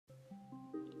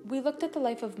we looked at the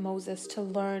life of Moses to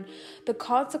learn the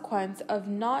consequence of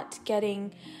not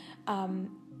getting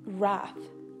wrath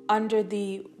under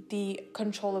the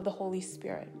control of the Holy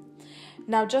Spirit.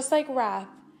 Now, just like wrath,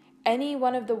 any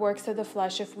one of the works of the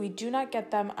flesh, if we do not get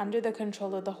them under the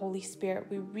control of the Holy Spirit,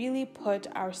 we really put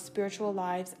our spiritual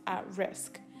lives at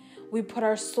risk. We put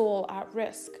our soul at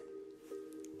risk.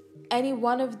 Any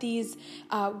one of these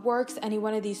works, any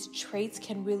one of these traits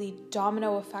can really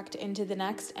domino effect into the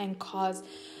next and cause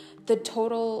the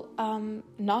total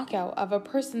knockout of a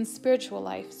person's spiritual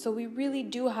life. So we really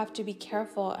do have to be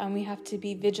careful, and we have to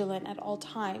be vigilant at all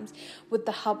times with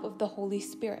the help of the Holy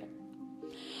Spirit.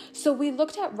 So we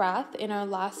looked at wrath in our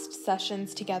last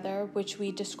sessions together, which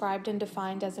we described and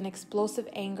defined as an explosive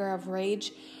anger of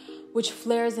rage, which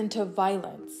flares into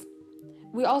violence.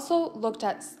 We also looked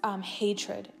at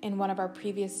hatred in one of our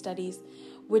previous studies,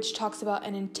 which talks about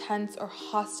an intense or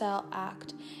hostile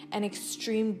act and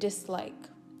extreme dislike.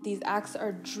 These acts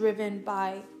are driven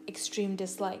by extreme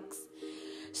dislikes.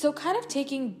 So kind of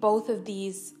taking both of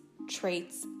these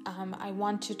traits, I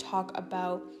want to talk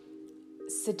about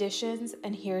seditions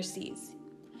and heresies.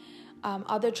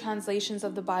 Other translations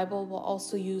of the Bible will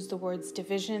also use the words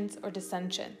divisions or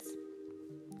dissensions.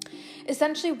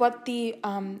 Essentially, what the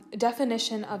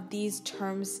definition of these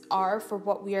terms are for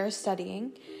what we are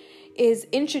studying is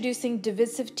introducing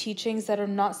divisive teachings that are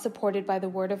not supported by the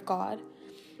Word of God,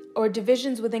 or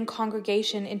divisions within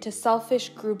congregation into selfish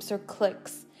groups or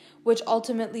cliques, which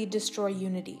ultimately destroy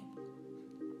unity.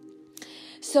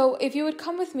 So if you would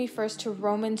come with me first to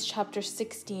Romans chapter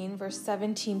 16, verse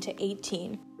 17 to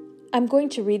 18. I'm going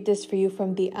to read this for you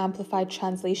from the Amplified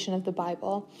Translation of the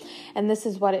Bible. And this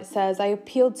is what it says. I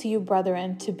appeal to you,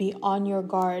 brethren, to be on your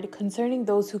guard concerning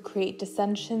those who create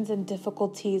dissensions and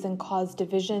difficulties and cause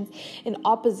divisions in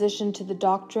opposition to the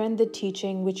doctrine, the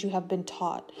teaching which you have been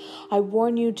taught. I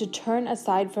warn you to turn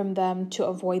aside from them to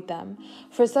avoid them.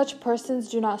 For such persons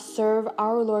do not serve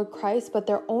our Lord Christ, but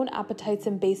their own appetites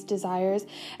and base desires.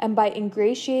 And by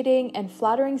ingratiating and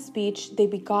flattering speech, they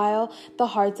beguile the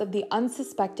hearts of the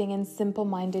unsuspecting and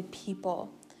simple-minded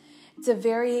people. It's a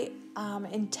very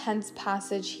intense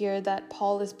passage here that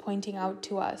Paul is pointing out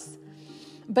to us.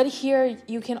 But here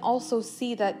you can also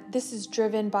see that this is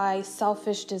driven by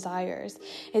selfish desires.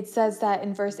 It says that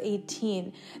in verse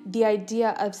 18, the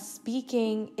idea of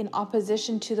speaking in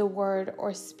opposition to the word,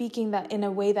 or speaking that in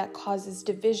a way that causes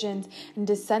divisions and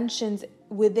dissensions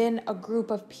within a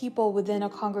group of people, within a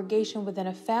congregation, within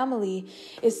a family,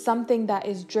 is something that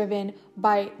is driven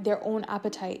by their own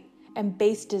appetite and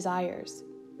base desires.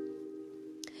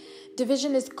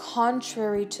 Division is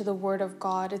contrary to the word of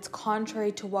God. It's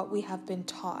contrary to what we have been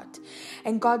taught.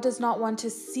 And God does not want to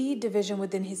see division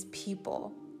within his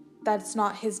people. That's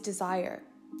not his desire.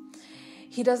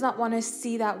 He does not want to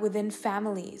see that within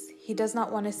families. He does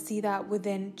not want to see that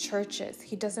within churches.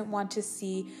 He doesn't want to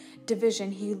see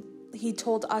division. He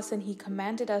told us and he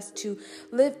commanded us to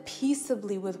live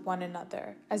peaceably with one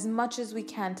another, as much as we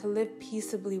can, to live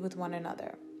peaceably with one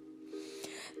another.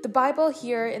 The Bible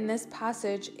here in this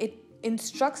passage, it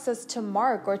instructs us to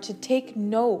mark or to take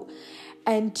note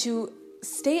and to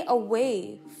stay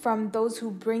away from those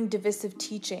who bring divisive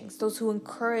teachings, those who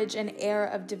encourage an air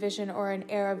of division or an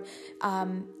air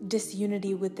of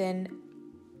disunity within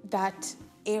that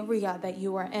area that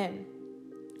you are in.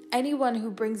 Anyone who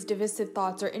brings divisive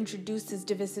thoughts or introduces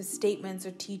divisive statements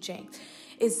or teaching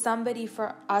is somebody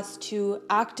for us to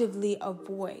actively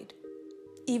avoid.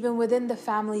 Even within the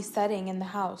family setting in the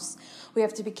house, we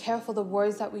have to be careful the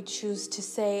words that we choose to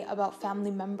say about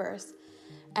family members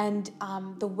and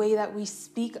the way that we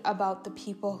speak about the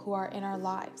people who are in our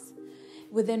lives.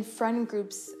 Within friend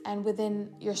groups and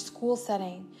within your school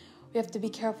setting, we have to be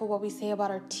careful what we say about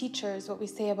our teachers, what we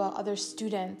say about other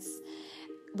students.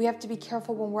 We have to be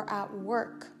careful when we're at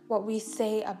work, what we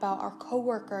say about our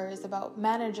coworkers, about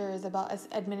managers, about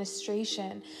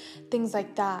administration, things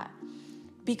like that.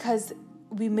 Because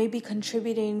we may be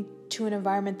contributing to an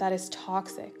environment that is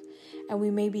toxic, and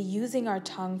we may be using our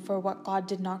tongue for what God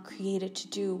did not create it to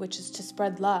do, which is to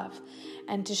spread love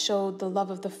and to show the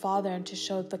love of the Father and to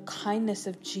show the kindness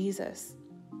of Jesus.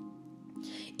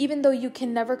 Even though you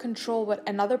can never control what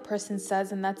another person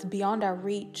says, and that's beyond our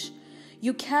reach,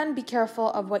 you can be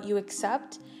careful of what you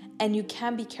accept, and you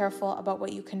can be careful about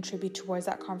what you contribute towards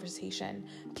that conversation.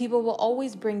 People will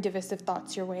always bring divisive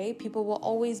thoughts your way. People will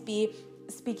always be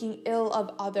speaking ill of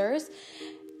others,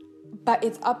 but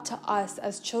it's up to us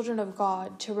as children of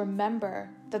God to remember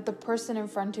that the person in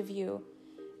front of you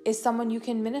is someone you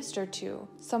can minister to,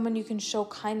 someone you can show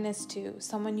kindness to,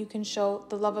 someone you can show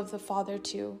the love of the Father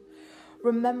to.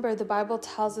 Remember, the Bible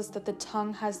tells us that the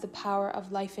tongue has the power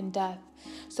of life and death.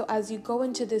 So as you go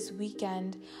into this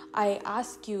weekend, I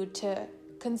ask you to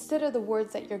consider the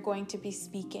words that you're going to be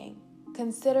speaking.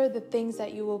 Consider the things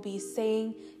that you will be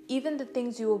saying, even the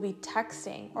things you will be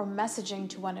texting or messaging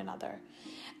to one another.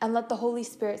 And let the Holy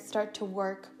Spirit start to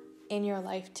work in your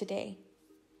life today.